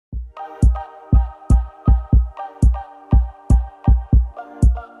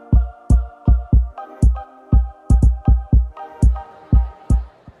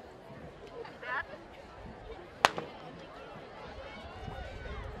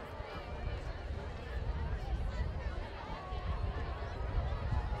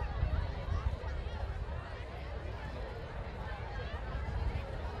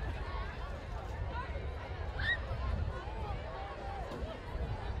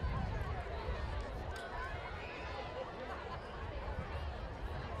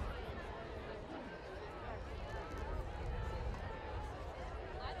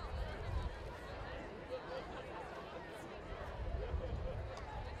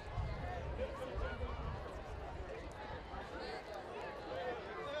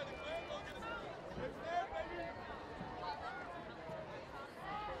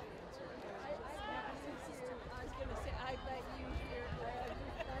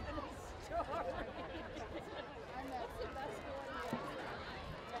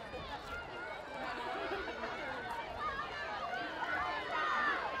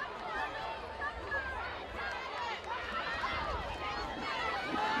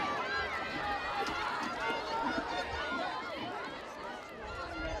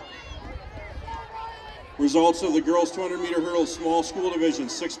Results of the girls 200-meter hurdles small school division.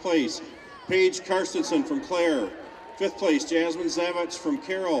 6th place, Paige Karstensen from Clare. 5th place, Jasmine Zavich from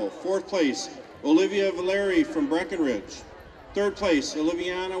Carroll. 4th place, Olivia Valeri from Breckenridge. 3rd place,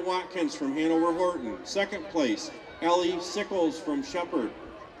 Oliviana Watkins from Hanover Horton. 2nd place, Ellie Sickles from Shepherd.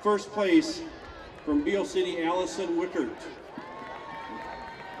 1st place, from Beale City, Allison Wickert.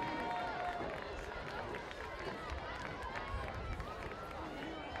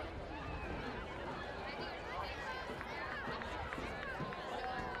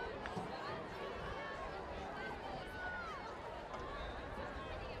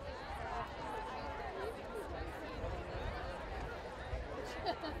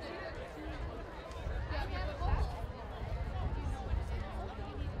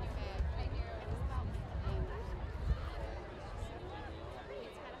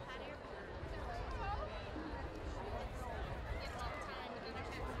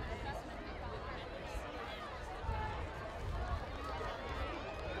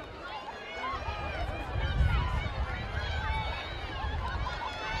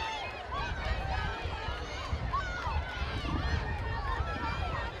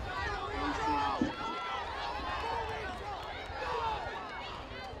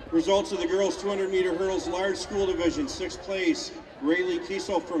 Results of the girls 200-meter hurdles large school division. 6th place, Rayleigh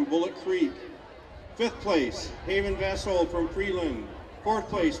Kiesel from Bullet Creek. 5th place, Haven Vessel from Freeland. 4th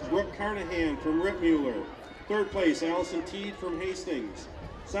place, Brooke Carnahan from Rittmuller. 3rd place, Allison Teed from Hastings.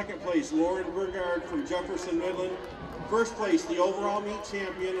 2nd place, Lauren Burgard from Jefferson Midland. 1st place, the overall meet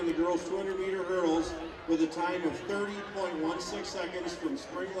champion in the girls 200-meter hurdles with a time of 30.16 seconds from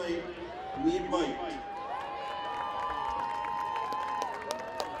Spring Lake, Mead Bite.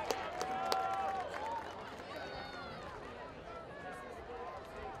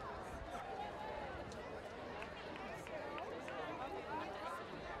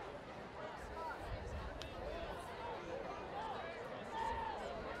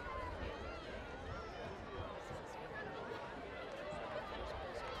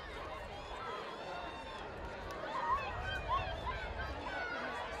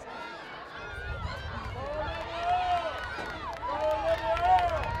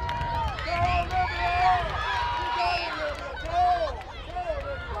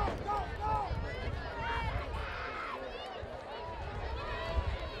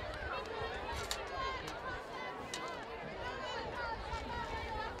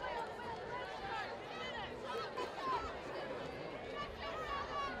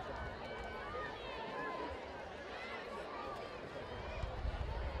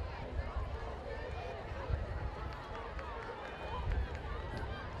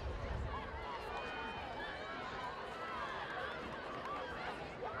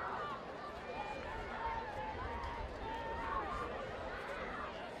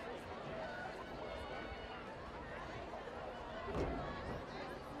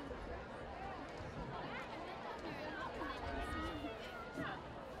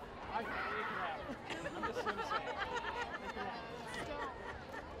 Bye.